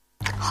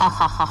Ha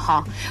ha ha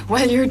ha.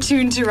 Well, you're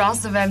tuned to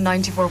Ross FM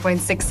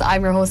 94.6.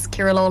 I'm your host,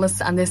 Ciara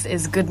Lawless, and this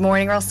is Good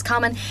Morning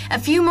Roscommon. A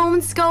few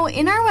moments ago,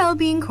 in our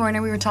Wellbeing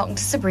Corner, we were talking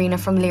to Sabrina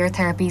from Lear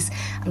Therapies,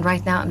 and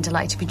right now I'm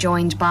delighted to be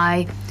joined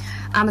by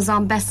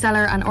Amazon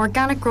bestseller and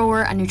organic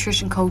grower and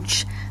nutrition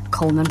coach,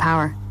 Colman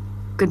Power.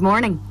 Good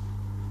morning.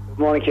 Good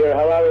morning, Ciara.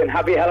 How are you? And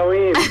happy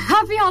Halloween.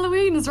 Happy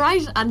Halloween is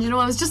right. And you know,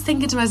 I was just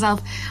thinking to myself,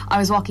 I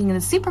was walking in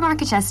the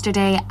supermarket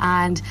yesterday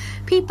and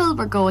people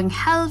were going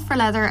hell for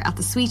leather at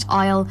the sweet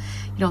aisle,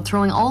 you know,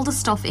 throwing all the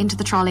stuff into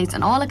the trolleys,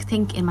 and all I could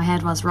think in my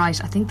head was,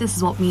 right, I think this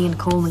is what me and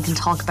Coleman can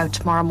talk about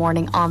tomorrow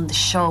morning on the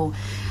show.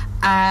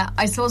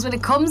 I suppose when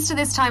it comes to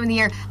this time of the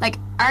year, like,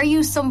 are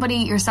you somebody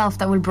yourself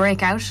that will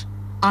break out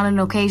on an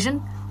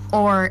occasion,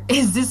 or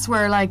is this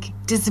where like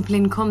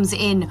discipline comes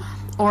in?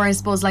 Or I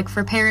suppose like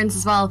for parents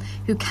as well,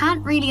 who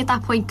can't really at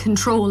that point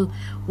control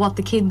what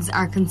the kids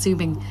are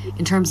consuming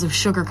in terms of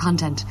sugar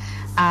content.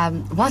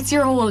 What's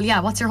your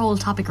whole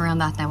topic around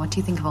that now? What do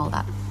you think of all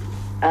that?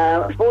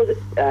 I suppose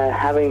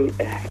having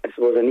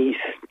a niece,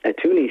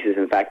 two nieces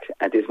in fact,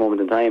 at this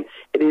moment in time,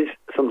 it is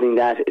something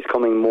that is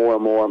coming more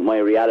and more my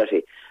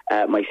reality.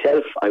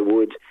 Myself, I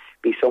would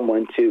be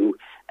someone to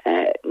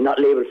not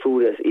label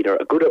food as either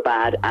a good or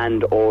bad,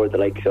 and or the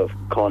likes of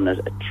calling it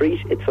a treat.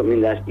 It's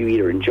something that you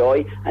either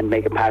enjoy and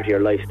make a part of your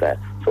lifestyle.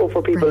 So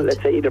for people, Brilliant.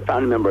 Let's say either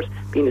family members,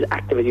 being as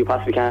active as you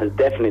possibly can is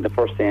definitely the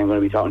first thing I'm going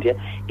to be talking to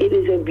you. It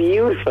is a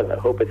beautiful, I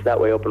hope it's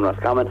that way up in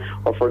Roscommon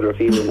or further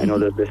afield. I know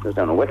there's listeners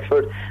down in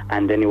Wexford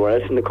and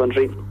anywhere else in the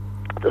country.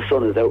 The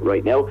sun is out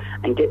right now,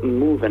 and getting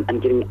moving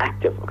and getting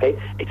active,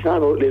 okay? It's not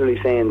about literally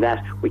saying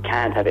that we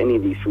can't have any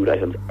of these food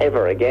items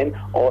ever again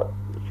or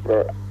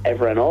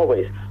forever and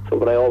always. So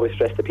what I always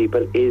stress to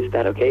people is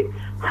that, okay,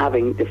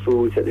 having the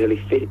foods that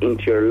really fit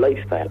into your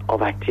lifestyle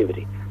of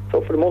activity. So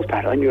for the most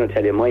part, I'm going to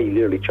tell you, my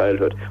literally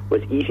childhood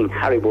was eating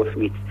Haribo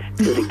sweets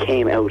till they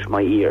came out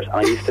my ears. And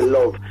I used to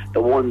love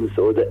the ones,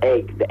 or the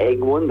egg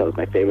one, that was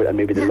my favourite, and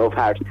maybe the Love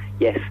Heart,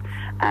 yes.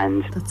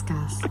 And that's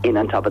gas. In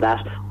on top of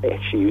that, I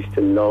actually used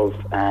to love,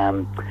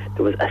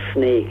 there was a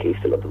snake. I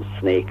used to love those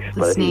snakes.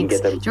 The snakes.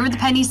 Do you remember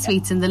the penny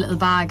sweets in the little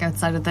bag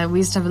outside of we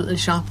used to have a little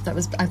shop that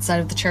was outside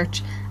of the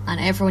church, and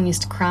everyone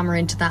used to cram her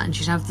into that, and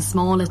she'd have the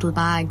small little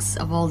bags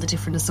of all the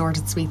different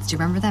assorted sweets. Do you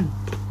remember them?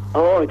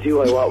 Oh,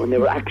 do I? What? When they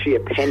were actually a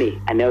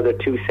penny, and now they're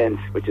 2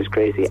 cents, which is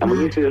crazy. And we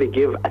used to really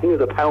give, I think it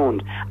was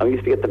 £1, and we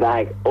used to get the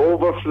bag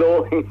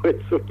overflowing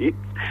with sweets.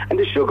 And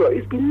the sugar, I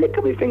used to be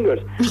licking my fingers.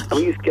 And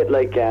we used to get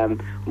like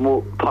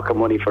more pocket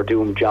money for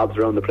doing jobs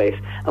around the place.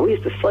 And we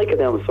used to cycle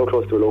down, so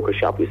close to a local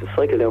shop, we used to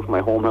cycle down from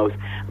my home house.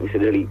 And we used to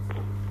literally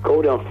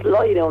go down,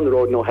 fly down the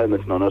road, no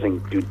helmets, no nothing,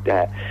 do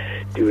that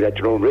at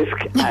your own risk,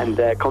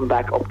 and come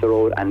back up the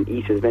road and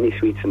eat as many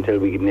sweets until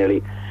we could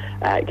nearly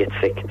get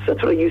sick. So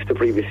that's what I used to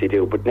previously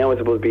do. But now, I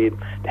suppose, being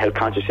the health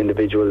conscious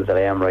individual that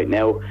I am right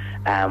now,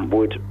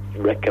 would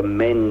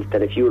recommend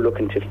that if you're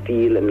looking to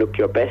feel and look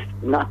your best,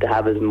 not to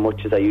have as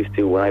much as I used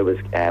to when I was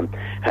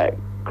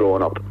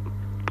growing up.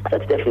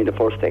 That's definitely the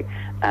first thing.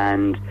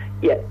 And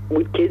yeah,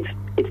 with kids,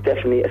 it's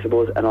definitely, I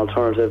suppose, an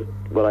alternative.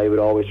 What I would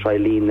always try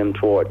lean them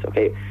towards,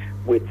 okay,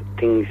 with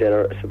things that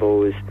are, I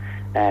suppose,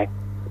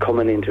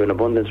 coming into an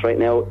abundance right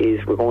now,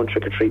 is we're going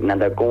trick-or-treating,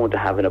 and they're going to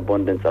have an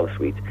abundance of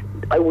sweets.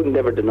 I would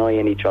never deny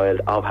any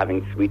child of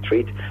having sweet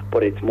treats,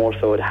 but it's more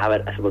so to have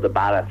it, I suppose, a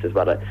balance is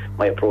what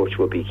my approach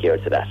would be here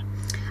to that.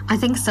 I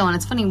think so. And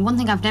it's funny, one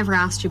thing I've never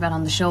asked you about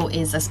on the show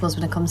is, I suppose,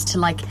 when it comes to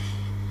like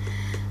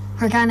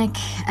organic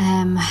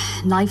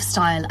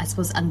lifestyle, I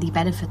suppose, and the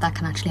benefit that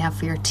can actually have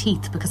for your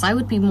teeth, because I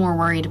would be more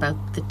worried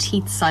about the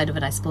teeth side of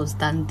it, I suppose,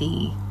 than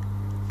the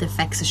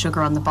effects of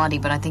sugar on the body.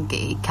 But I think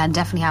it can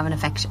definitely have an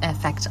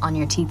effect on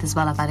your teeth as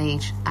well at that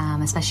age,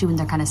 especially when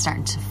they're kind of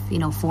starting to, you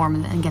know,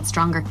 form and get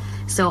stronger.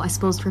 So I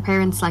suppose for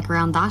parents, like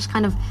around that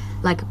kind of,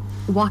 like,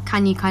 what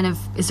can you kind of,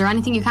 is there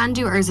anything you can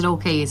do, or is it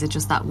okay? Is it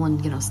just that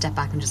one, you know, step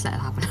back and just let it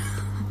happen?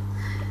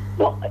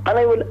 Well, and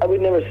I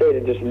would never say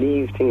to just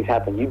leave things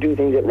happen. You do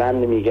things at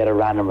random, you get a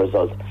random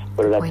result.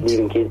 Whether that's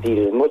leaving kids eat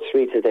as much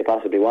sweets as they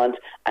possibly want,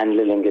 and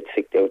letting them get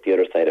sick out the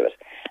other side of it.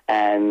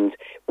 And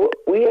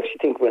we actually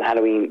think with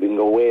Halloween, we can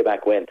go way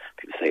back when.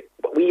 People say,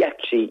 we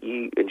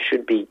actually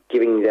should be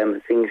giving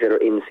them things that are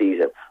in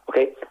season.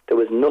 Okay? There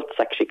was nuts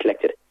actually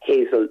collected.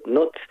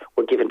 Hazelnuts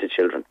were given to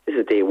children. This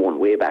is day one,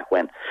 way back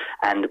when.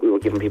 And we were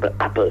giving people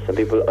apples. And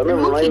people, I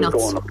remember when I was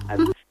growing up.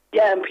 And,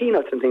 yeah, and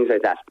peanuts and things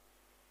like that.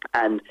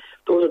 And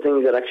those are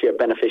things that actually are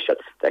beneficial.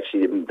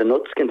 Actually, the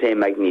nuts contain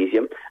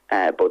magnesium,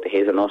 both the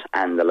hazelnut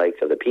and the likes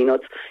of the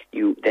peanuts.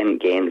 You then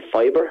gain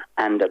fibre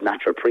and a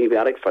natural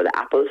prebiotic for the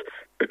apples,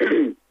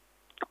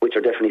 which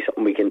are definitely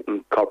something we can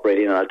incorporate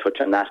in, and I'll touch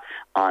on that,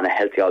 on a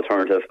healthy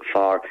alternative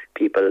for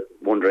people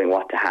wondering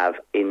what to have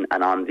in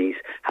and on these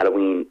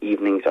Halloween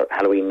evenings, or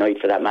Halloween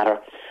night for that matter.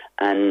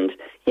 And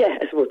yeah,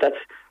 I suppose that's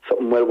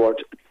something well worth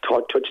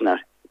touching at.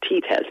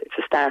 Teeth health, it's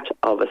the start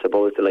of, I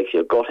suppose, the likes of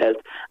your gut health,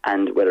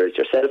 and whether it's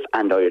yourself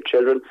and or your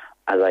children,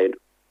 as I'd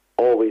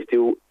always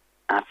do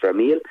after a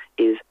meal,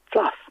 is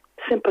floss.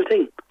 Simple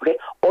thing, okay?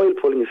 Oil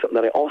pulling is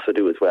something that I also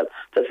do as well.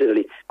 That's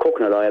literally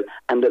coconut oil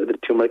and a little bit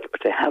of turmeric,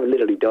 which I have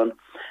literally done.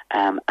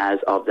 as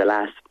of the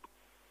last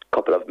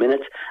couple of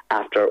minutes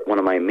after one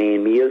of my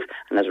main meals,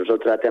 and as a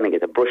result of that then I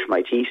get to brush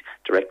my teeth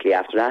directly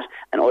after that.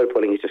 And oil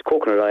pulling is just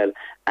coconut oil,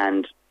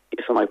 and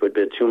some I put a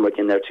bit of turmeric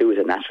in there too as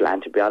a natural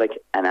antibiotic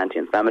and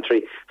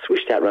anti-inflammatory. Swish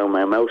that around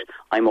my mouth.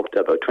 I'm up to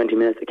about 20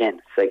 minutes again.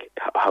 It's like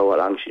how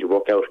long should you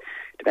work out?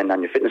 Depending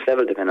on your fitness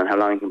level, depending on how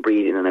long you can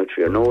breathe in and out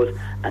through your nose,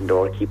 and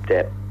or keep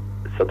the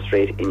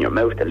substrate in your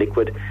mouth, the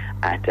liquid,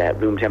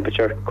 at room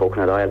temperature.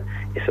 Coconut oil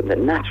is something that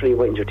naturally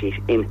whitens your teeth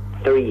in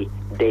 3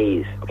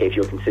 days. Okay, if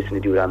you'll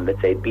consistently do it on,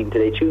 let's say, being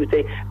today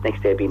Tuesday,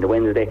 next day being the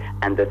Wednesday,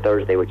 and the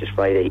Thursday, which is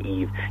Friday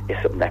Eve, is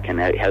something that can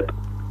help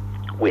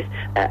with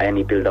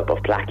any build-up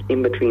of plaque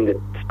in between the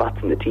spots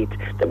in the teeth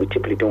that we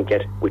typically don't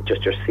get with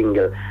just your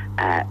single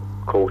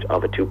coat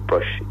of a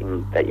toothbrush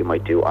that you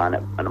might do on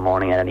a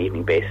morning and an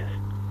evening basis.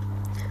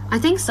 I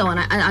think so, and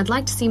I'd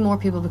like to see more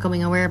people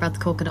becoming aware about the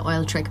coconut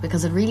oil trick,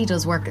 because it really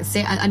does work.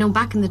 Say, I know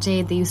back in the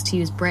day they used to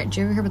use bread. Do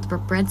you ever hear about the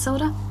bread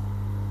soda?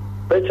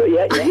 Bread soda,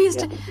 yeah.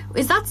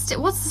 Is that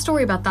what's the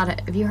story about that?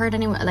 Have you heard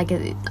anyone? Like,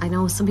 I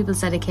know some people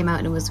said it came out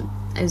and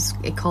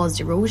it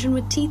caused erosion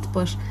with teeth,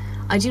 but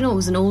I do know it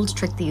was an old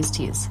trick they used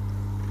to use.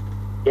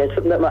 Yeah, it's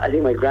something that I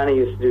think my granny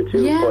used to do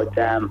too. Yeah. But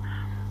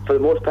for the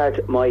most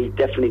part, my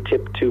definitely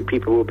tip to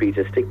people would be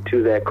to stick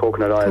to the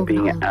coconut oil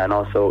and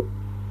also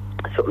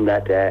something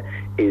that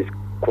is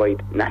quite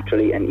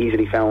naturally and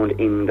easily found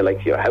in the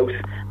likes of your house,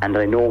 and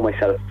I know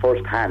myself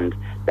firsthand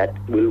that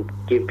will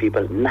give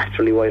people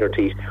naturally whiter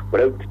teeth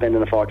without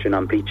spending a fortune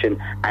on bleaching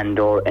and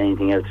or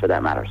anything else for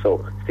that matter.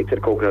 So stick to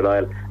the coconut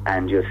oil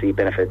and you'll see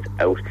benefits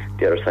out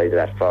the other side of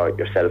that for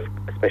yourself,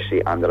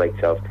 especially on the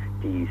likes of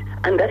these.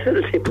 And that's a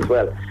little tip as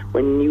well.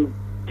 When you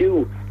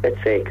do,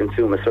 let's say,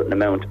 consume a certain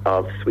amount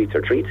of sweets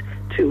or treats,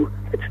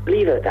 let's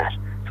leave it at that.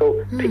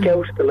 So pick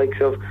out the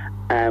likes of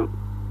a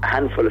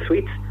handful of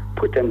sweets,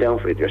 put them down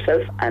for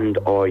yourself and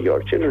or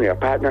your children or your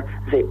partner,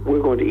 and say,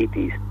 we're going to eat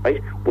these, right?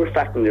 We're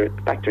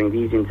factoring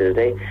these into the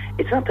day.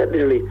 It's not that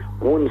literally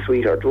one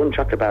sweet or one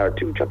chocolate bar or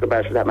two chocolate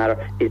bars for that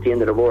matter is the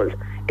end of the world.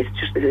 It's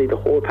just literally the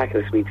whole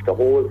packet of sweets, the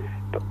whole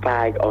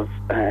bag of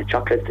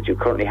chocolates that you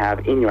currently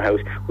have in your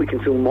house. We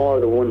consume more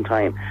than one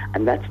time,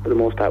 and that's for the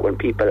most part when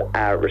people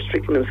are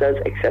restricting themselves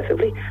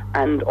excessively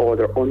and or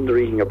they're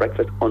under-eating your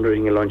breakfast,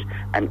 under-eating your lunch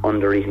and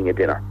under-eating your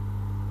dinner.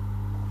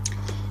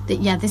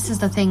 Yeah, this is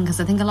the thing,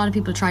 because I think a lot of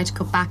people try to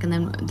cut back and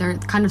then they're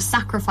kind of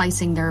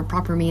sacrificing their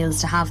proper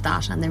meals to have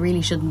that, and they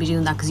really shouldn't be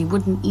doing that, because you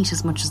wouldn't eat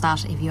as much as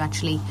that if you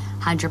actually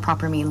had your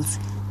proper meals.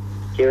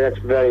 Yeah, that's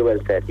very well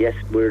said. Yes,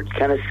 we're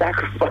kind of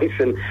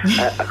sacrificing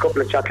a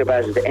couple of chocolate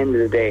bars at the end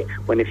of the day,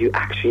 when if you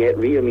actually ate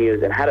real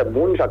meals and had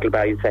one chocolate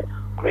bar, you'd say,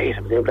 great,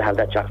 I was able to have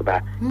that chocolate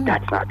bar.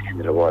 That's not the end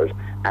of the world.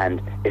 And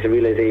it's a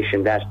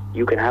realisation that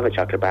you can have a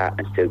chocolate bar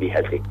and still be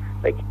healthy.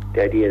 Like,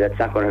 the idea that's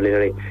not going to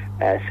literally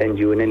send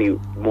you in any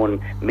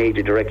one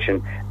major direction,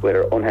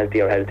 whether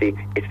unhealthy or healthy.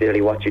 It's literally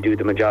what you do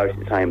the majority of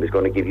the time is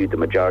going to give you the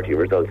majority of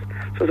results.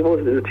 So I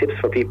suppose the tips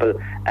for people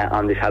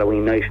on this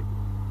Halloween night,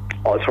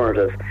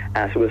 alternatives.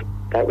 So we'll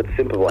start with the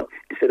simple one.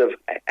 Instead of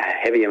a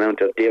heavy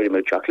amount of dairy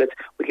milk chocolates,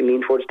 we can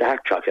lean towards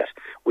dark chocolate.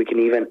 We can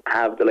even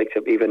have the likes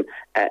of even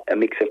a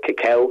mix of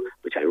cacao,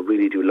 which I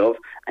really do love,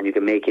 and you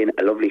can make in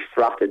a lovely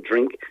frothed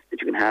drink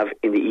that you can have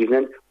in the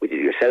evening with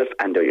yourself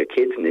and or your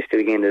kids, and they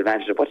still gain the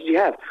advantage of, what did you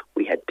have?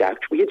 We had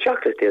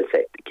chocolate, they'll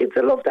say. The kids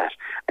will love that.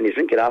 And you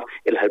drink it off,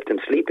 it'll help them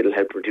sleep, it'll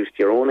help reduce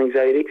your own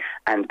anxiety,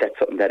 and that's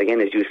something that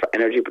again is used for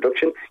energy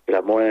production. You'll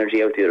have more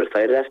energy out the other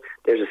side of that.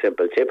 There's a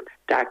simple tip: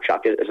 dark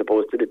chocolate as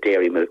opposed to the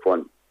dairy milk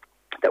one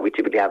that we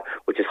typically have,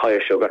 which is higher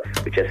sugar,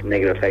 which has a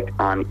negative effect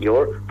on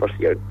your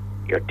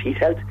teeth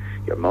health,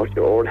 your mouth,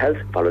 your oral health.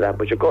 Follow that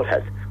with your gut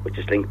health, which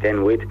is linked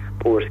in with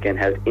poor skin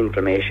health,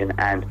 inflammation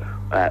and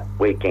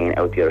weight gain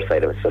out the other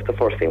side of it. So that's the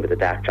first thing with the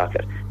dark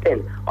chocolate.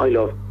 Then I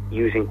love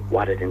using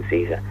what is in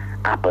season.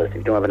 Apples. If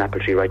you don't have an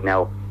apple tree right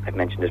now, I've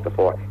mentioned this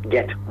before,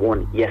 get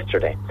one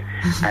yesterday.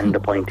 And the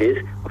point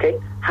is, okay,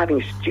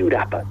 having stewed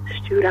apple.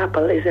 Stewed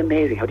apple is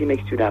amazing. How do you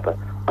make stewed apple?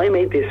 I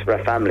made this for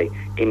a family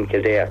in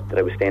Kildare that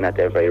I was staying at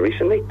there very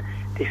recently.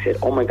 They said,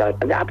 oh my God,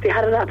 and they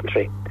had an apple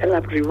tree. They had an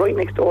apple tree right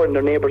next door in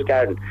their neighbour's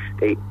garden.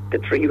 The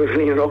tree was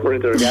leaning over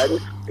into their garden.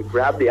 They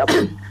grabbed the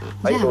apples,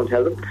 I don't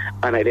tell them,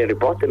 and I literally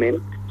brought them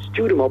in,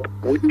 stewed them up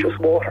with just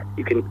water.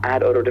 You can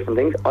add other different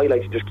things. I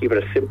like to just keep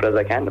it as simple as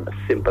I can. I'm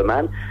a simple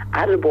man.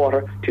 Added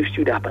water to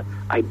stewed apple.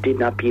 I did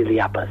not peel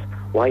the apples.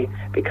 Why?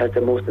 Because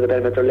most of the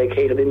benefits are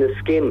located in the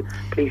skin.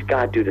 Please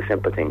God, do the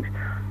simple things.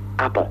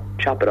 Apple,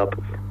 chop it up,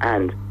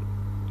 and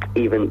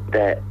even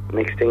the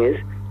next thing is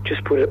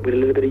just put it with a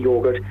little bit of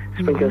yogurt,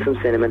 sprinkle some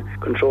cinnamon,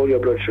 control your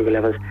blood sugar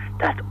levels.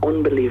 That's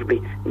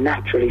unbelievably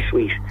naturally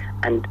sweet,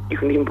 and you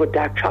can even put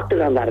dark chocolate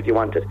on that if you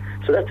wanted.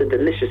 So that's a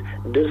delicious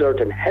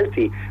dessert and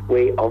healthy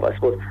way of, I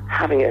suppose,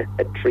 having a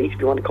treat, if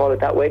you want to call it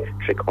that way,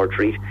 trick or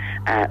treat,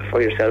 for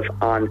yourself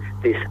on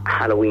this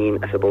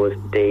Halloween, I suppose,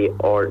 day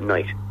or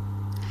night.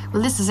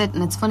 Well, this is it,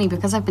 and it's funny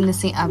because I've been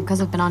listening, because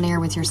I've been on air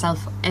with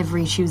yourself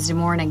every Tuesday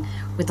morning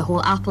with the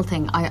whole apple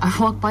thing. I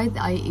walk by.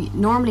 I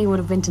normally would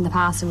have went in the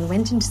past, and we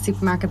went into the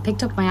supermarket,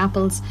 picked up my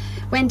apples,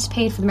 went,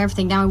 paid for them,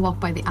 everything. Now I walk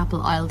by the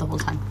apple aisle the whole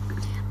time,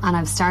 and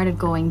I've started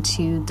going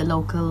to the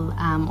local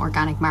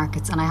organic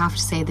markets, and I have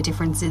to say the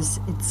difference is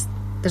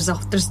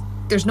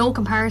there's no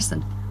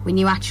comparison. When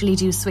you actually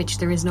do switch,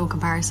 there is no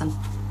comparison.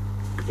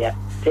 Yeah,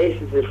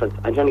 taste is different.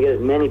 I'm trying to get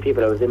as many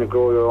people. I was in a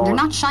grow your own. They're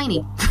not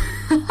shiny.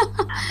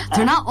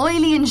 They're not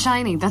oily and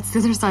shiny. That's the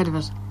other side of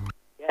it.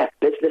 Yeah,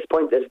 let's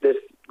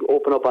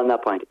open up on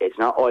that point. It's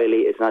not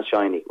oily, it's not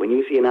shiny. When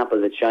you see an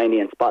apple that's shiny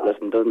and spotless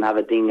and doesn't have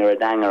a ding or a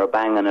dang or a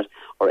bang on it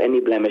or any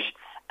blemish,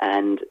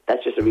 and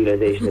that's just a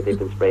realisation that they've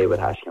been sprayed with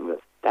harsh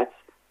chemicals. That's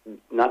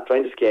not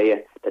trying to scare you,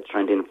 that's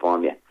trying to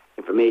inform you.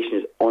 Information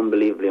is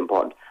unbelievably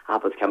important.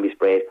 Apples can be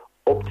sprayed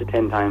up to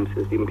 10 times.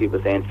 There's even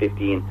people saying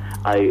 15.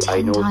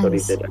 I know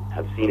studies that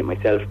have seen it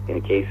myself in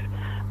a case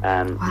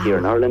here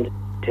in Ireland.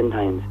 10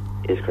 times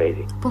is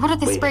crazy. But what are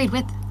they sprayed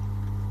with?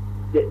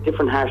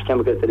 Different harsh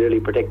chemicals that are really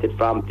protected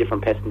from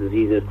different pests and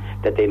diseases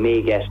that they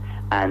may get,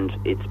 and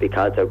it's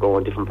because they're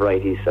growing different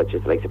varieties such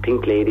as like the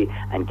Pink Lady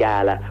and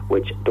Gala,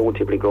 which don't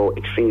typically grow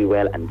extremely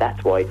well, and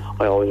that's why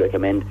I always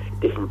recommend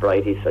different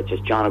varieties such as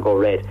John O'Go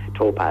Red,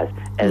 Topaz,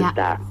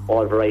 Elstar,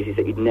 all varieties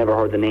that you'd never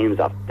heard the names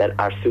of that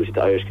are suited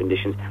to Irish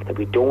conditions, that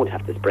we don't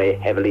have to spray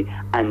heavily,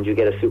 and you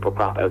get a super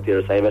crop out the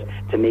other side of it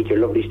to make your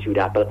lovely stewed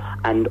apple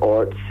and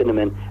or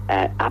cinnamon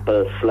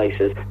apple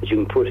slices that you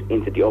can put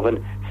into the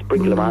oven.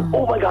 Sprinkle them on.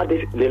 Oh my God,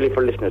 this literally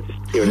for listeners,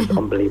 just hear this,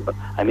 unbelievable.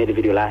 I made a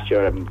video last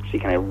year, see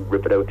can I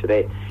rip it out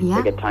today if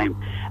I get time.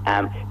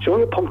 Showing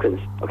your pumpkins,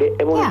 okay?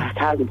 Everyone has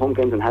cars and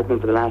pumpkins and has been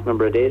for the last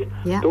number of days.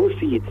 Those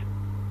seeds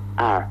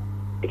are,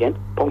 again,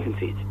 pumpkin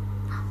seeds.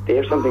 They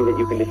are something that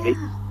you can literally,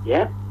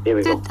 there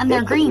we go. And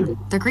they're green.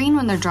 They're green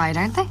when they're dried,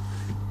 aren't they?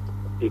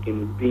 You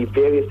can be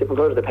various different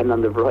colours depending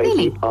on the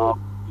variety of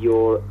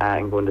your,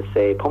 I'm going to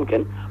say,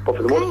 pumpkin. But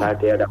for the most part,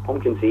 they are that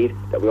pumpkin seed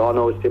that we all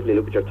know is typically,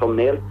 look at your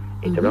thumbnail.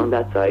 It's around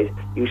that size.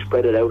 You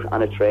spread it out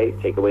on a tray,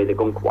 take away the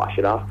gunk, wash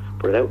it off,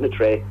 put it out in a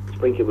tray,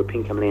 sprinkle it with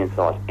pink Himalayan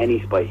sauce,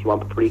 any spice. You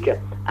want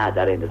paprika, add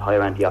that in. There's higher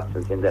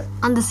antioxidants in there.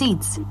 And the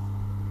seeds?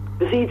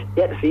 The seeds.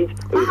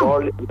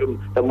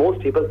 That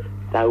most people,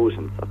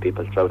 thousands of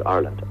people throughout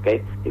Ireland,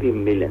 okay, maybe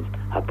even millions,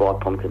 have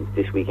bought pumpkins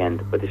this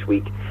weekend or this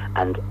week,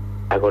 and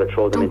are going to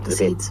throw them into the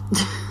bin.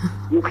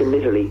 You can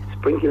literally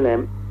sprinkle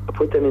them,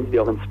 put them into the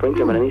oven,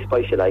 sprinkle them with any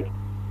spice you like,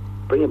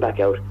 bring them back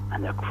out,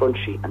 and they're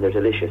crunchy and they're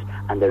delicious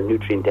and they're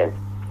nutrient dense,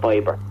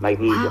 fibre,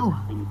 magnesium,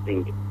 and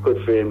zinc,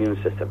 good for your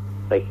immune system.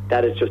 Like,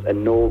 that is just a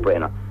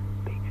no-brainer.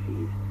 Big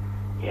seeds,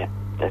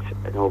 that's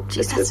a no.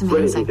 It's a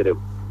brilliant thing to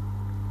do.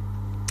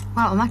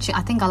 Wow,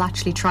 I think I'll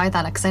actually try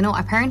that, because I know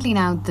apparently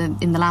now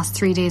in the last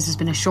 3 days there's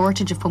been a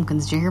shortage of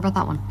pumpkins. Did you hear about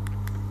that one?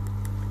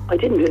 I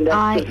didn't.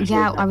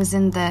 I was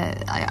in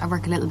I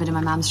work a little bit in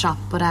my mum's shop,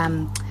 but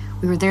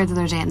we were there the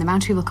other day, and the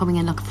amount of people coming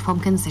in looking for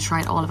pumpkins, they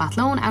tried all of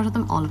Athlone out of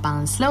them, all of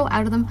Ballinsloe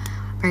out of them,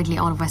 apparently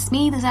all of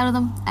Westmeath is out of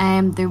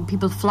them.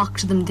 People flock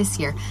to them this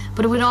year,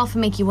 but it would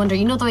often make you wonder,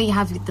 you know the way you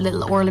have the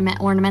little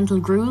ornamental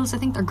gruels, I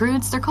think, or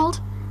grudes they're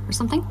called, or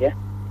something? Yeah.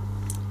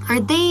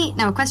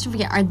 Now a question for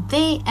you, are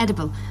they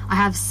edible? I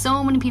have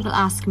so many people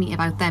ask me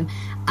about them,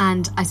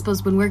 and I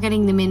suppose when we're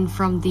getting them in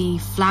from the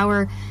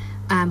flour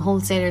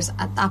wholesalers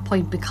at that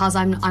point, because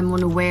I'm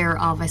unaware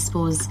of, I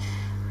suppose,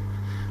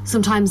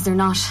 sometimes they're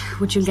not,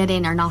 what you'll get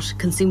in are not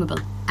consumable.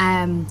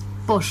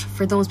 But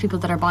for those people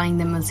that are buying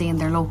them, we'll say in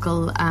their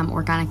local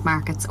organic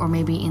markets or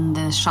maybe in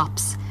the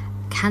shops,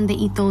 can they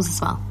eat those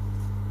as well?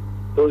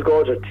 Those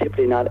gourds are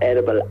typically not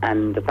edible,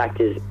 and the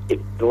fact is, if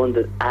the ones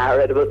that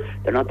are edible,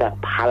 they're not that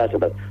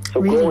palatable.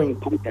 So growing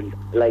pumpkins,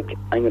 like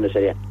I'm going to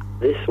say,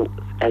 this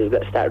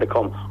has started to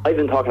come. I've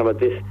been talking about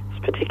this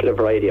particular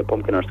variety of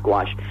pumpkin or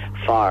squash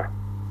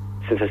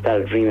since I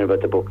started dreaming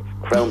about the book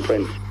Crown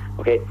Prince,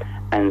 okay?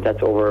 And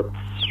that's over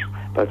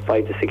about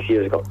 5 to 6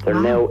 years ago. They're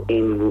now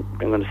in,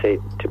 I'm going to say,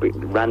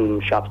 random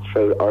shops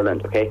throughout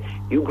Ireland, okay?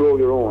 You grow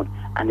your own,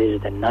 and it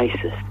is the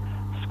nicest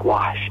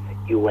squash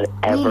you will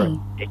ever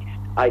taste.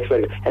 I swear,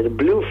 it has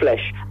blue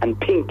flesh and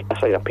pink.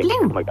 Sorry, not pink. Blue.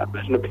 Oh my God,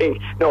 there's no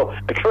pink. No,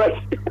 correct.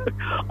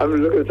 I'm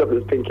looking at something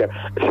that's pink here.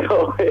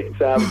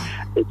 So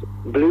it's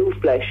blue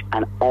flesh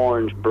and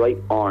orange, bright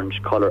orange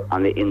colour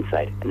on the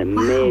inside. An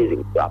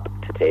amazing crop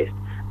to taste.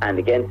 And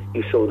again,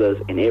 you sow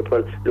those in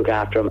April. Look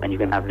after them, and you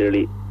can have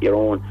literally your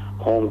own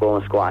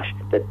homegrown squash.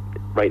 That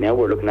right now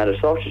we're looking at a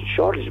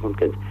shortage of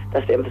pumpkins.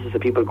 That's the emphasis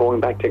of people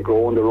going back to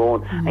growing their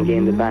own and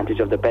gaining the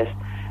advantage of the best.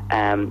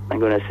 I'm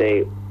going to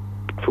say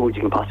foods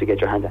you can possibly get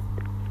your hands on.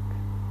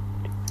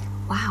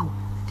 Wow,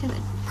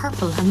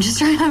 purple. I'm just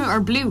trying to, or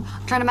blue.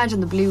 I'm trying to imagine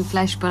the blue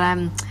flesh, but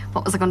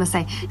what was I going to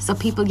say? So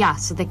people,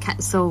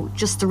 so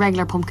just the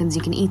regular pumpkins,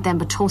 you can eat them,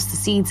 but toast the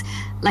seeds.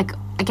 Like,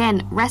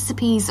 again,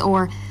 recipes,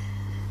 or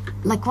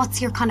like,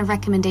 what's your kind of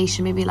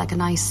recommendation? Maybe like a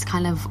nice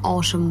kind of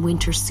autumn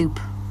winter soup.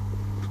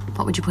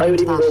 What would you put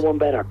into that? I would even go one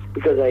better,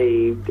 because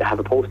I have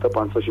a post up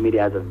on social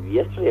media as of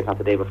yesterday, if not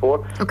the day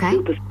before. Okay.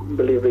 Soup is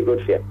unbelievably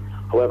good for you.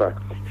 However,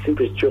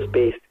 soup is just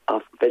based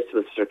off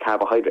vegetables which are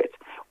carbohydrates.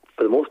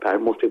 For the most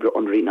part, most people are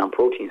under-eating on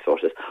protein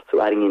sources, so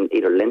adding in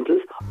either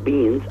lentils,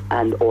 beans,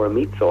 and or a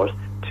meat source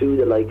to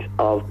the likes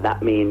of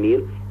that main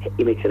meal,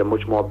 it makes it a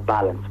much more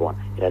balanced one.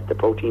 It has the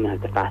protein, it has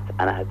the fat,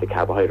 and it has the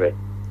carbohydrate.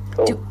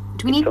 So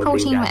Do we need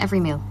protein with every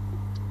meal?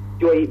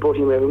 Do I eat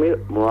protein with every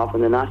meal? More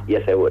often than not,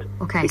 yes, I would.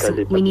 Okay, because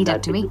so we need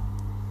it, do we?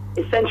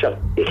 Essential.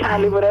 You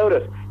can't live without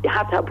it. You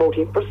have to have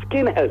protein for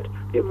skin health.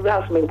 People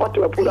ask me, what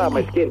do I put on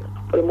my skin?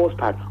 For the most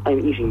part,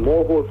 I'm eating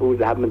more whole foods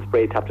that haven't been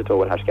sprayed top to toe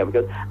with harsh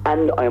chemicals,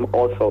 and I am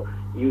also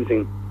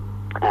using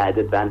the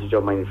advantage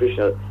of my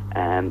nutritional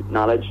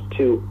knowledge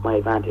to my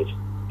advantage.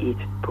 Eat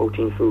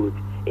protein foods.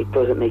 It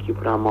doesn't make you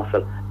put on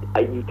muscle.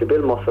 To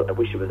build muscle, I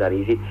wish it was that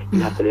easy.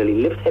 You have to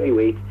literally lift heavy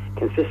weights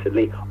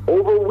consistently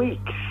over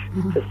weeks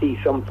to see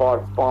some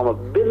form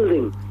of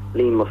building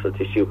lean muscle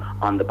tissue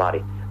on the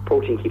body.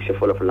 Protein keeps you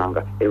fuller for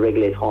longer. It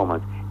regulates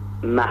hormones.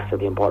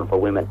 Massively important for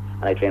women,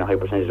 and I train a high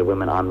percentage of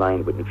women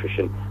online with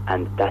nutrition,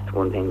 and that's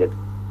one thing that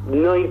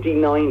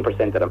 99%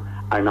 of them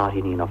are not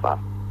eating enough of.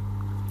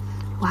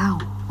 Wow.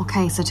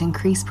 Okay, so to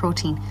increase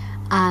protein,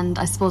 and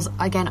I suppose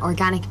again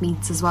organic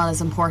meats as well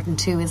is important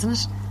too, isn't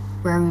it?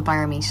 Where we buy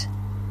our meat.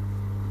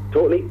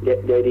 Totally.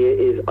 The idea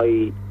is,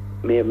 I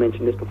may have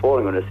mentioned this before,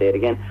 I'm going to say it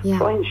again. Yeah.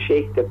 Try and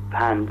shake the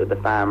hand of the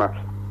farmer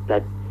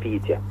that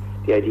feeds you.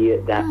 The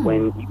idea that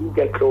when you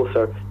get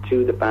closer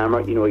to the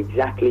farmer, you know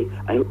exactly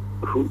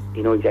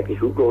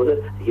who grows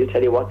it. He'll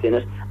tell you what's in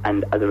it,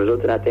 and as a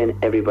result of that, then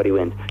everybody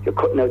wins. You're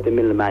cutting out the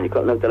middleman. You're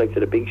cutting out the likes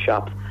of the big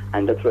shops,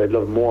 and that's what I'd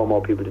love more and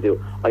more people to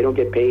do. I don't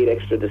get paid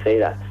extra to say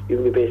that. You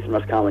can be based in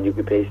Roscommon, you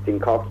can be based in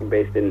Cork, you can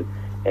be based in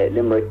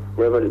Limerick,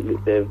 wherever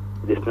the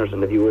listeners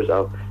and the viewers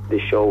of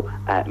this show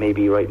may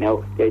be right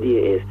now. The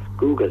idea is,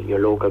 Google your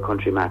local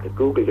country market,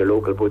 Google your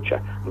local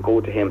butcher, and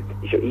go to him.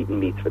 If you're eating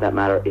meats, for that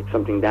matter, it's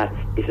something that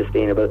is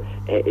sustainable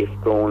if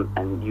grown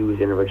and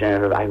used in a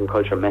regenerative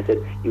agriculture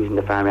method, using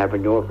the farm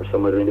avenue for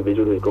some other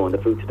individual who's growing the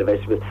fruits and the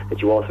vegetables that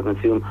you also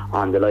consume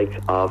on the likes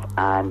of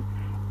a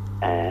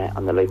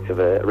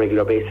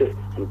regular basis,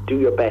 and do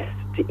your best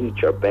to eat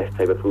your best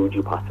type of food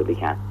you possibly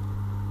can.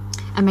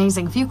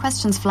 Amazing. A few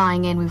questions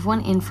flying in. We've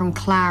one in from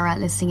Clara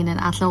listening in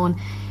Athlone.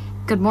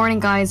 Good morning,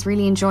 guys.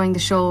 Really enjoying the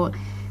show.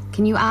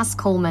 Can you ask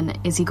Colman,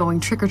 is he going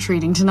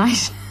trick-or-treating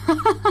tonight?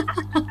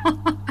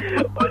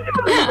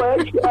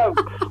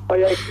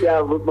 I actually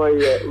have with my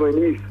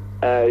niece.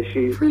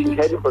 She's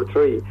heading for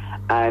 3,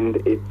 and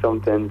it's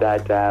something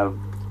that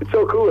it's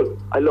so cool.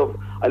 I love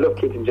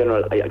kids in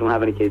general. I don't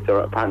have any kids or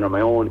a partner of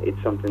my own.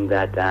 It's something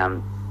that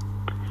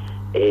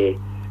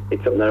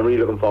it's something that I'm really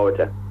looking forward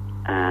to.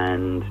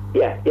 And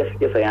yes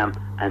I am.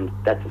 And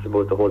that's, I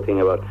suppose, the whole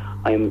thing about,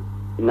 I'm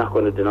not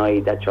going to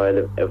deny that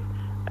child of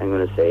I'm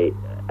going to say,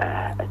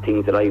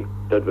 things that I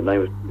did when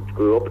I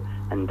grew up,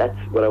 and that's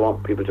what I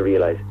want people to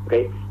realise.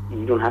 Okay,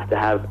 you don't have to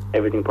have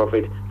everything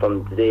perfect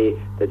from the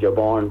day that you're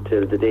born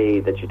till the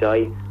day that you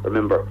die.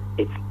 Remember,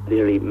 it's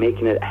literally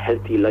making it a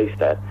healthy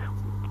lifestyle.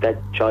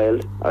 That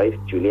child, right,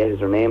 Juliet is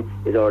her name,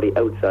 is already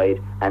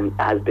outside and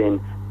has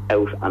been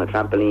out on a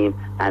trampoline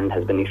and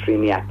has been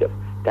extremely active.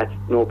 That's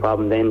no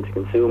problem then to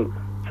consume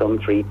some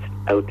treats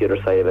out the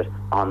other side of it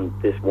on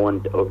this one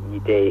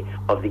day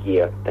of the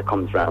year that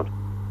comes round.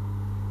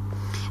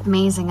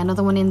 Amazing.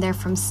 Another one in there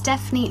from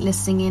Stephanie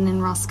listening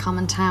in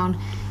Roscommon town.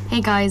 Hey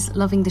guys,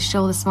 loving the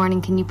show this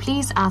morning. Can you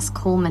please ask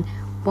Colman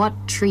what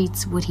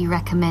treats would he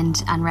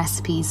recommend and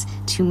recipes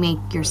to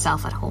make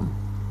yourself at home?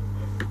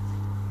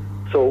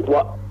 So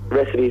what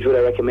recipes would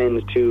I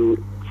recommend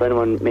for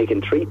anyone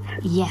making treats?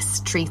 Yes,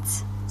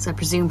 treats. So I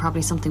presume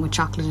probably something with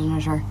chocolate in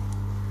it, or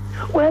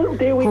well,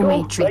 there we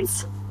homemade go.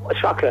 treats. Right?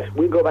 Chocolate.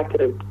 We go back to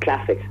the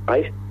classics,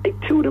 right? Like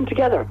 2 of them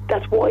together.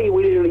 That's why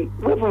we literally,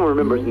 everyone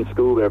remembers in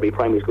school, whether it be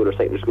primary school or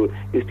secondary school,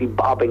 used to be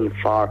bobbing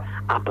for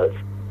apples.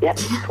 Yeah,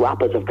 so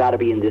apples have got to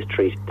be in this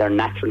treat. They're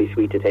naturally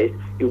sweet to taste.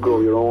 You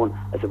grow your own,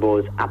 I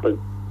suppose, apple,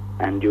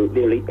 and you're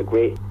literally a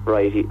great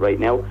variety right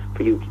now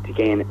for you to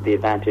gain the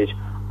advantage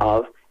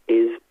of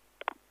is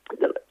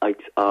the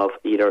likes of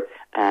either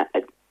a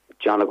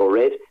John O'Go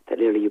Red that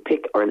literally you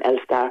pick, or an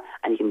L-Star,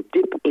 and you can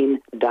dip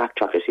in dark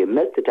chocolate. So you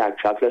melt the dark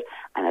chocolate,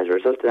 and as a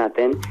result of that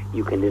then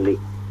you can literally,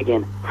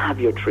 again, have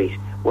your treat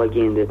while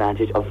gaining the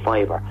advantage of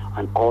fibre,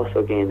 and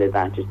also gain the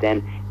advantage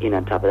then, in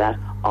on top of that,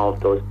 of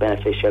those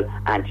beneficial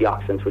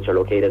antioxidants which are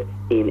located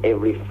in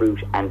every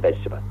fruit and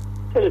vegetable.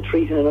 That's a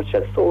treat in a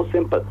nutshell. So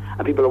simple.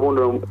 And people are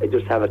wondering, I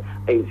just have it.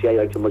 I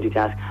like to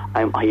multitask.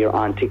 I'm here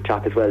on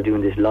TikTok as well,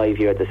 doing this live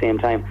here at the same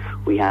time.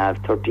 We have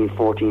 13,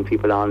 14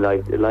 people on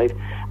live.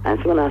 And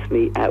someone asked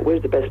me,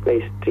 where's the best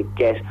place to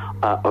get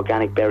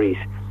organic berries?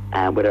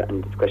 And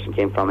this question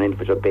came from an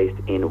individual based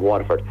in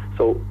Waterford.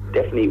 So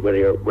definitely,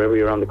 wherever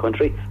you're around the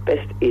country,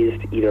 best is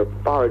to either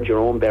forage your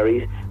own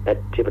berries. That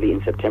typically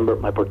in September,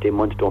 my birthday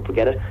month, don't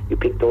forget it. You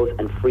pick those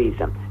and freeze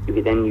them. You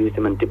can then use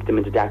them and dip them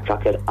into dark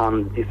chocolate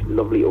on this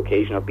lovely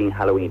occasion of being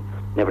Halloween.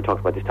 Never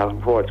talked about this topic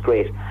before. It's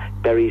great.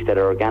 Berries that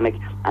are organic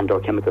and or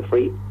chemical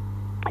free,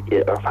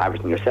 or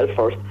harvesting yourself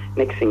first.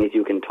 Next thing is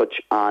you can touch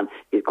on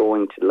is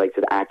going to the likes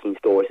of the Arcane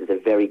stores. It's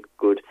a very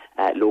good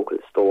local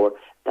store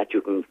that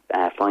you can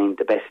find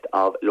the best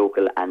of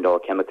local and or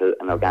chemical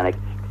and organic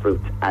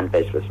fruits and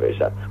vegetables for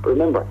yourself. But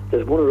remember,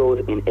 there's one of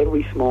those in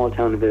every small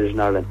town and village in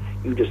Ireland.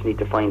 You just need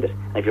to find it.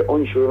 And if you're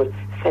unsure of it,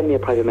 send me a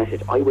private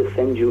message. I will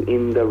send you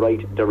in the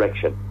right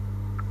direction.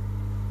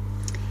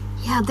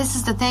 Yeah, this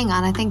is the thing,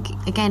 and I think,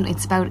 again,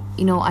 it's about,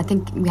 I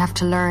think we have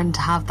to learn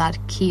to have that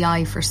key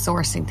eye for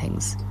sourcing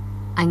things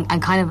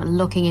and kind of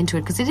looking into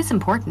it, because it is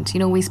important.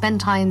 We spend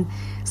time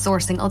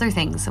sourcing other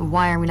things, and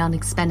why are we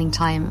not spending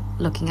time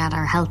looking at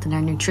our health and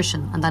our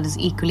nutrition? And that is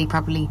equally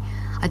probably,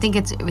 I think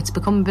it's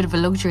become a bit of a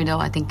luxury, though,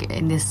 I think,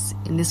 in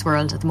this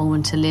world at the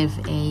moment, to live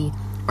a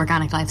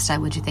organic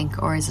lifestyle, would you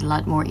think, or is it a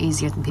lot more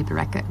easier than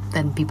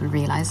people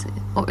realise?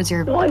 What was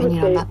your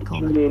opinion on that,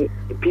 Colman?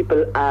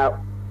 People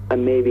are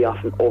maybe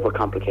often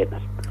overcomplicating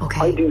it.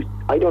 Okay.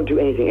 I don't do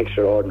anything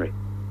extraordinary.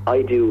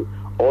 I do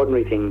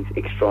ordinary things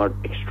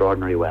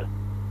extraordinarily well.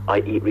 I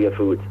eat real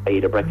foods. I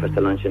eat a breakfast,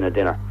 a lunch and a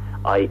dinner.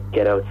 I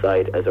get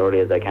outside as early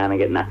as I can. I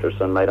get natural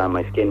sunlight on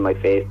my skin, my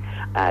face,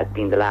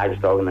 being the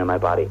largest organ in my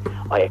body.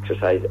 I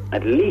exercise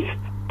at least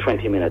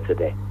 20 minutes a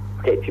day.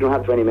 Okay, if you don't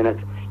have 20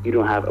 minutes, you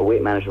don't have a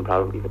weight management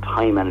problem, you have a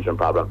time management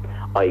problem.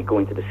 I go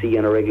into the sea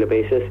on a regular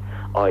basis.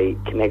 I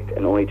connect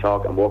and only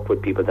talk and work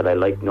with people that I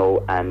like,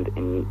 know and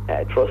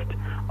trust.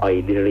 I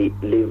literally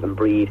live and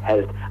breathe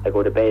health. I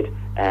go to bed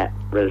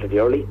relatively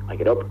early. I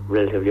get up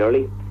relatively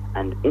early.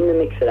 And in the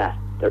mix of that,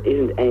 there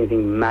isn't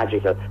anything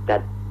magical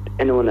that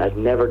anyone has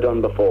never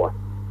done before.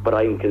 But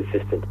I'm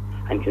consistent.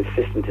 And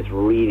consistent is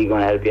really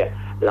going to help you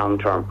long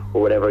term,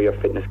 or whatever your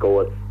fitness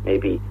goal may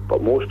be.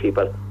 But most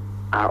people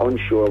are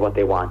unsure what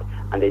they want,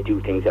 and they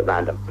do things at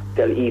random.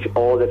 They'll eat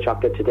all the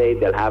chocolate today,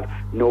 they'll have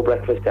no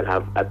breakfast, they'll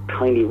have a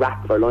tiny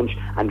wrap for lunch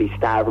and be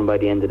starving by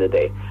the end of the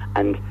day.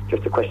 And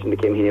just a question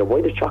that came here, why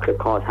does chocolate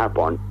cause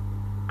heartburn?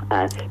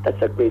 That's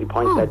a really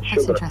point that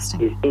sugar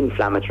is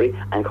inflammatory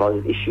and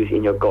causes issues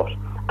in your gut.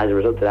 As a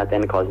result of that,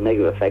 then it causes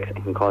negative effects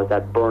and can cause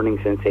that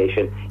burning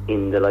sensation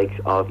in the likes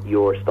of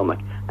your stomach,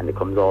 and it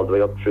comes all the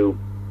way up through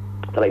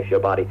the likes of your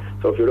body.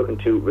 So if you're looking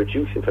to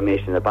reduce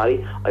inflammation in the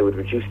body, I would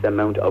reduce the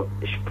amount of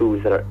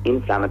foods that are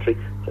inflammatory,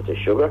 such as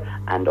sugar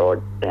and or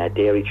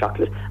dairy,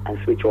 chocolate,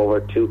 and switch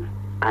over to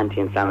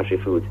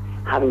anti-inflammatory foods.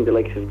 Having the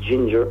likes of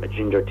ginger, a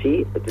ginger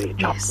tea,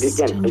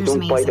 again, I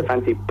don't buy the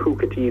fancy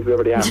puka teas,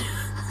 whatever they are.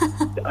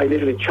 I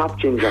literally chop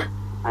ginger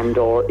and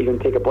or even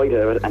take a bite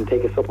of it and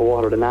take a sup of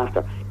water then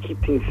after.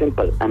 Keep things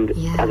simple, and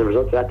as a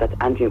result of that, that's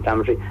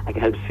anti-inflammatory and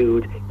can help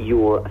soothe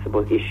your, I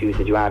suppose, issues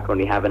that you are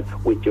currently having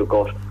with your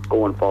gut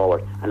going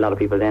forward. And a lot of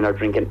people then are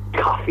drinking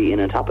coffee in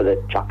on top of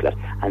the chocolate,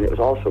 and it was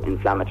also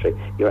inflammatory.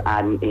 You're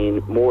adding in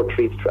more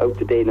treats throughout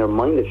the day, never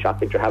mind the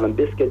chocolate. You're having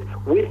biscuits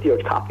with your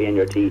coffee and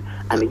your tea,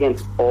 and again,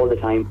 all the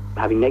time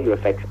having negative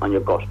effects on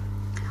your gut.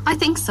 I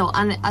think so,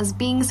 and as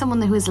being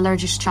someone who is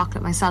allergic to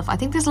chocolate myself, I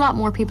think there's a lot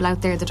more people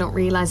out there that don't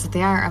realise that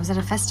they are. I was at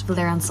a festival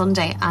there on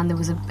Sunday, and there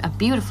was a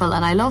beautiful,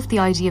 and I love the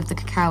idea of the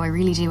cacao, I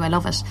really do, I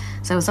love it.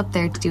 So I was up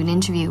there to do an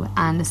interview,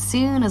 and as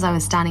soon as I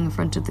was standing in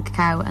front of the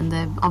cacao and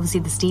obviously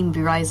the steam would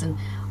be rising,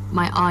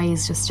 my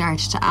eyes just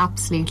started to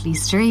absolutely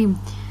stream.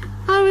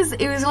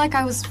 It was like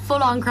I was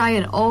full on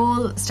crying,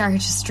 all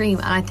started to stream.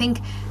 And I think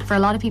for a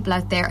lot of people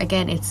out there,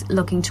 again, it's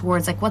looking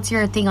towards, like, what's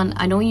your thing on,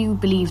 I know you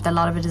believe that a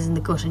lot of it is in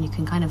the gut and you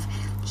can kind of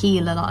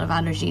heal a lot of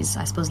allergies,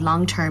 I suppose,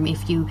 long term,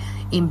 if you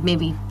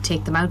maybe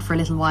take them out for a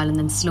little while and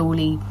then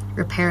slowly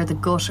repair the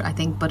gut, I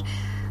think. But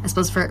I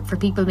suppose for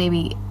people,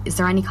 maybe, is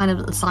there any kind of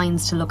little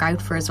signs to look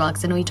out for as well?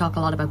 Because I know you talk a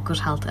lot about gut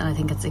health, and I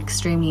think it's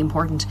extremely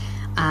important.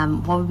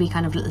 What would be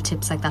kind of little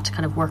tips like that to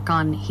kind of work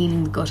on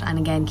healing the gut, and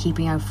again,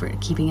 keeping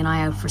an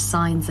eye out for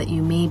signs that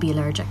you may be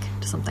allergic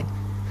to something?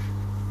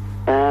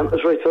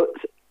 That's right. So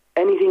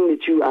anything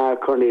that you are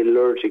currently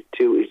allergic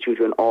to is due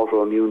to an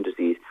autoimmune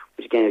disease,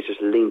 which again is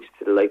just linked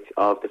to the likes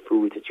of the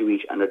foods that you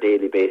eat on a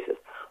daily basis.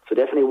 So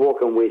definitely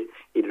working with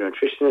either a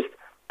nutritionist,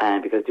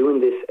 and because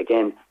doing this,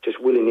 again,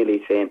 just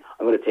willy-nilly saying,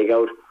 I'm going to take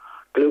out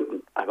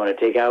gluten, I'm going to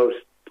take out,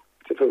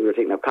 we're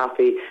taking out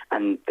coffee,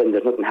 and then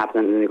there's nothing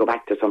happening, and then they go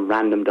back to some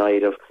random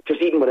diet of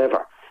just eating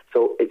whatever.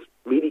 So it's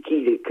really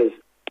key, because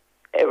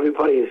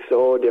everybody is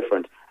so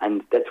different,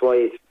 and that's why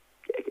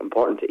it's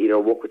important to either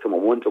work with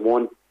someone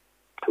one-to-one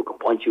who can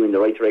point you in the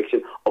right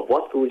direction of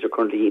what foods you're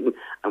currently eating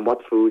and what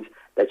foods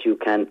that you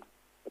can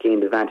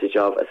gain advantage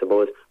of, I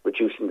suppose,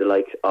 reducing the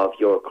likes of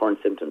your current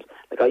symptoms.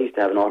 Like, I used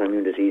to have an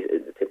autoimmune disease,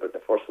 the tip of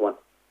the first one,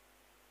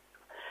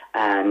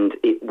 and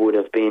it would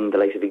have been the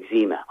likes of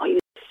eczema. I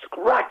used to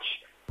scratch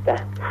the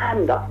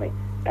hand off me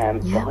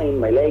behind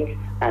my legs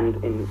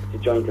and in the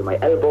joint of my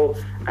elbow,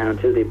 and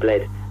until they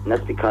bled. And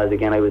that's because,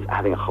 again, I was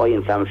having a high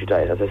inflammatory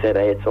diet. As I said,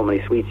 I had so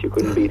many sweets you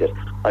couldn't beat it.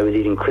 I was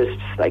eating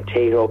crisps like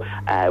Tato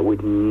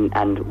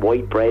and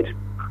white bread.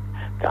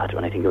 God,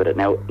 when I think about it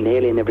now,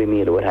 nearly in every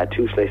meal I would have had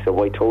 2 slices of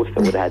white toast.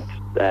 I would have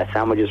had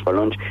sandwiches for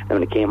lunch. Then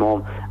when I came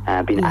home,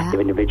 being an active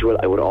individual,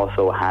 I would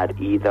also had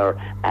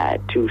either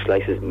 2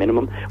 slices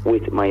minimum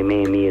with my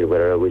main meal,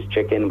 whether it was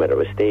chicken, whether it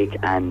was steak,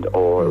 and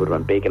or it would have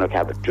been bacon or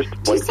cabbage, just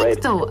white bread. Do you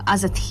think, though,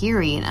 as a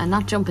theory, and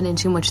not jumping in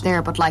too much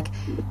there, but like,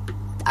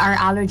 our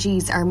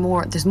allergies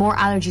there's more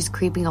allergies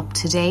creeping up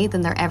today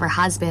than there ever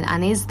has been,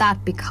 and is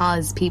that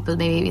because people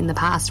maybe in the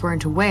past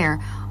weren't aware,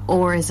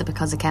 or is it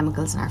because of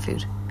chemicals in our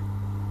food?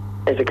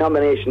 It's a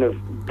combination of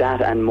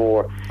that and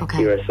more,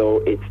 Ciara. So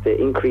it's the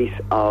increase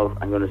of,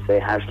 I'm going to say,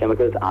 harsh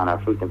chemicals on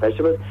our fruits and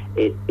vegetables.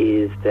 It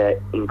is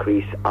the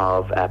increase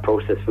of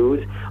processed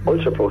foods,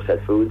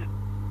 ultra-processed foods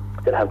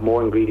that have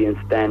more ingredients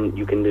than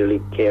you can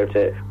literally care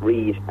to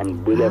read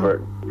and will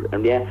ever,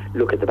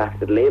 look at the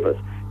backs of the labels.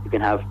 You can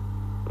have,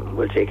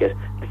 we'll take it,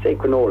 let's say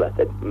granola,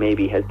 that may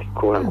be healthy,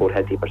 quote-unquote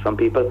healthy for some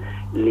people,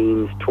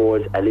 leans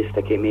towards a list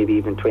that can maybe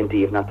even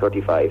 20, if not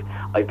 35.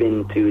 I've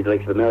been to the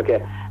likes of America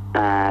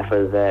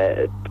for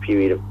the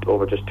period of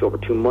over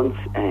 2 months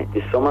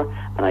this summer,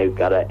 and I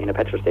got in a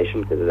petrol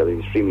station, because I was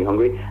extremely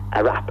hungry,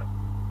 a wrap.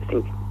 I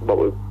think what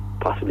would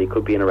possibly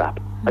could be in a wrap.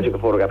 I took a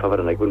photograph of it,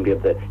 and I wouldn't be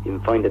able to even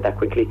find it that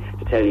quickly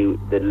to tell you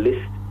the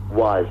list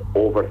was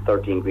over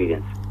 30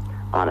 ingredients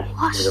on it.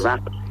 What? It was a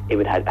wrap.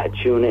 It had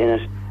tuna in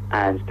it,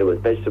 and there was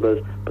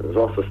vegetables, but there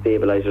was also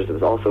stabilisers, there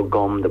was also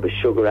gum, there was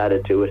sugar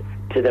added to it,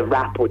 to the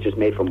wrap, which is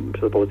made from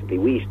supposedly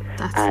wheat.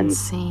 That's and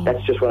insane.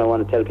 That's just what I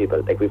want to tell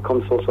people. Like, we've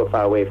come so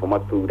far away from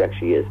what food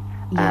actually is.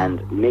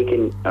 And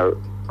making or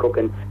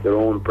cooking your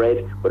own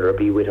bread, whether it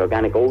be with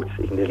organic oats,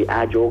 you can literally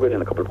add yogurt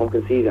and a couple of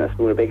pumpkin seeds and a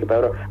spoon of baking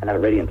powder and have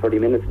it ready in 30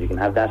 minutes. You can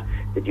have that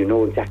you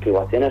know exactly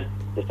what's in it.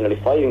 There's nearly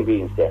 5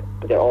 ingredients there,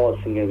 but they're all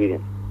single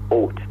ingredients.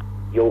 Oat,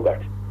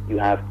 yogurt, you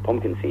have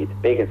pumpkin seeds,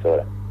 baking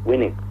soda,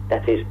 winning.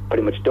 That's it,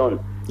 pretty much done.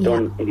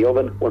 Done in the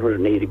oven,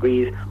 180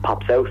 degrees,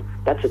 pops out.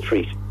 That's a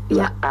treat.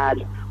 You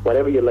add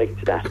whatever you like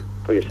to that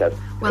for yourself.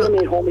 Well, we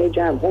made homemade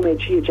jam, homemade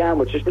chia jam,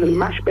 with just little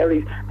mashed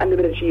berries and a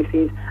bit of chia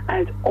seeds,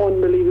 and it's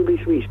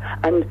unbelievably sweet.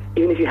 And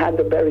even if you had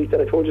the berries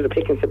that I told you to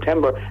pick in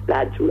September,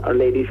 lads or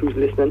ladies who's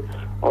listening,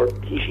 or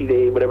he, she,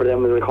 they, whatever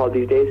them are called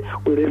these days,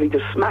 we're literally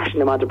just smashing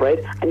them onto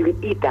bread, and you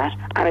can eat that,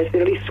 and it's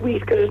literally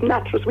sweet because there's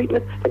natural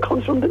sweetness that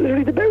comes from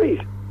literally the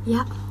berries.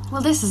 Yeah.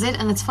 Well, this is it,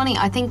 and it's funny.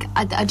 I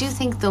do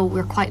think though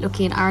we're quite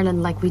lucky in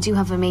Ireland. Like, we do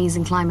have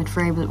amazing climate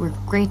we're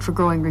great for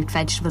growing root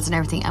vegetables and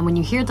everything. And when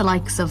you hear the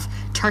likes of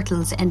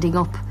turtles ending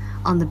up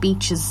on the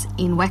beaches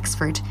in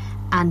Wexford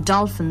and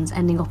dolphins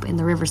ending up in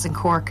the rivers in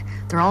Cork,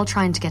 they're all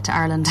trying to get to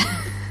Ireland.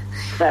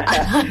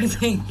 I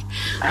think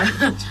I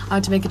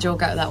have to make a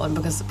joke out of that one,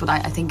 but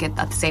I think at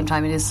the same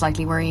time it is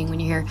slightly worrying when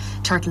you hear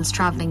turtles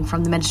travelling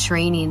from the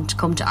Mediterranean to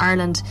come to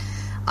Ireland.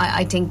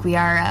 I think we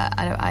are,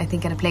 I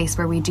think, at a place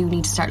where we do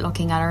need to start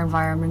looking at our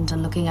environment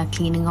and looking at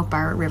cleaning up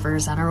our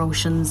rivers and our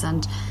oceans,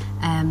 and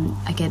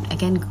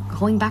again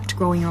going back to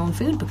growing your own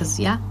food, because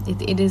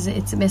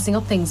it's messing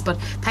up things. But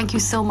thank you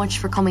so much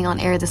for coming on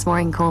air this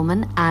morning,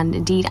 Colman, and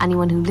indeed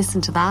anyone who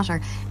listened to that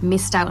or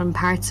missed out on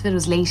parts of it,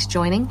 was late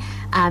joining,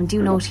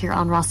 do note here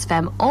on Ross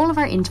FM, all of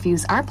our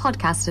interviews are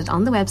podcasted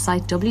on the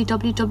website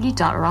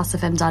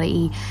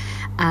www.rossfm.ie.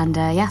 And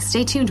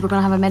stay tuned. We're going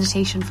to have a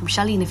meditation from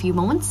Shelley in a few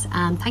moments.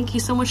 And thank you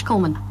so much,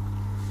 Colman.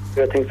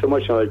 Yeah, thanks so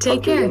much. I'll Take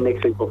talk to you care. again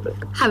next week.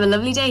 Have a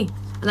lovely day.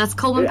 And that's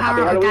Colman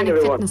Power Organic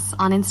Fitness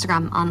on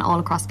Instagram, on all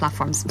across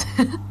platforms.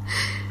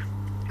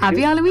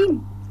 Happy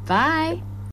Halloween. Bye.